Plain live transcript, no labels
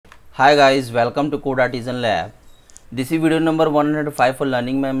Hi guys, welcome to Code Artisan Lab. This is video number 105 for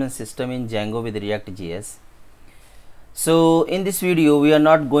learning management system in Django with ReactJs. So in this video we are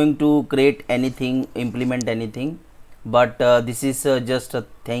not going to create anything, implement anything, but this is just a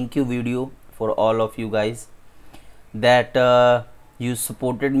thank you video for all of you guys that you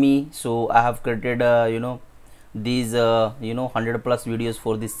supported me. So I have created these 100 plus videos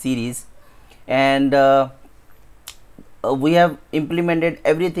for this series, and we have implemented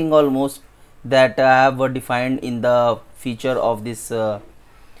everything almost that I have defined in the feature of this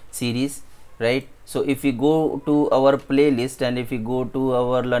series, right? So if we go to our playlist and if we go to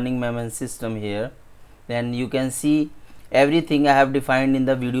our learning management system here, then you can see everything I have defined in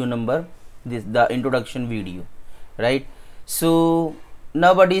the video number, the introduction video, right? So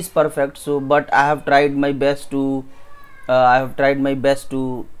nobody is perfect, so but I have tried my best to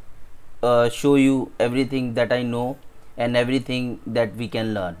show you everything that I know and everything that we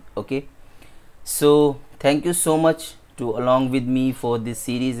can learn. Okay, so thank you so much to along with me for this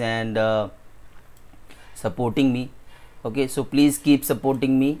series and supporting me. Okay, so please keep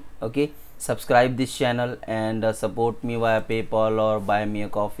supporting me. Okay, subscribe this channel and support me via PayPal or buy me a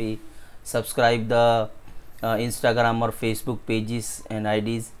coffee. Subscribe the Instagram or Facebook pages and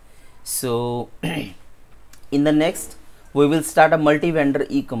IDs. So in the next we will start a multi-vendor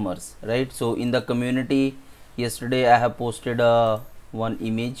e-commerce, right? So in the community, yesterday I have posted one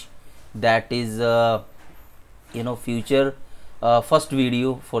image that is future first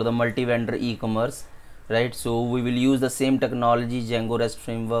video for the multi-vendor e-commerce, right? So we will use the same technology, Django Rest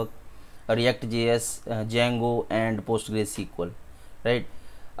Framework, ReactJs, Django and PostgreSQL, right?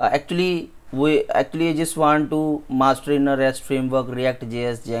 Actually I just want to master in a REST framework,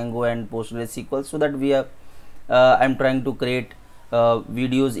 ReactJs, Django and PostgreSQL, so that we are I'm trying to create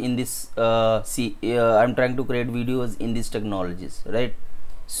videos in this I'm trying to create videos in these technologies, right?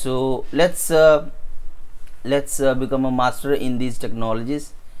 So let's become a master in these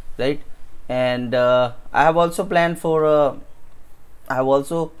technologies, right? And I have also planned for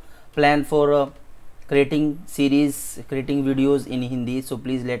creating videos in Hindi. So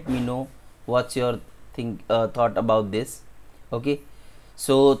please let me know what's your thought about this. Okay,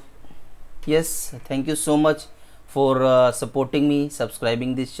 so yes, thank you so much for supporting me,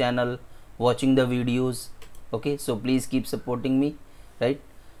 subscribing this channel, watching the videos. Okay, so please keep supporting me, right?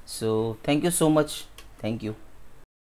 So thank you so much. Thank you.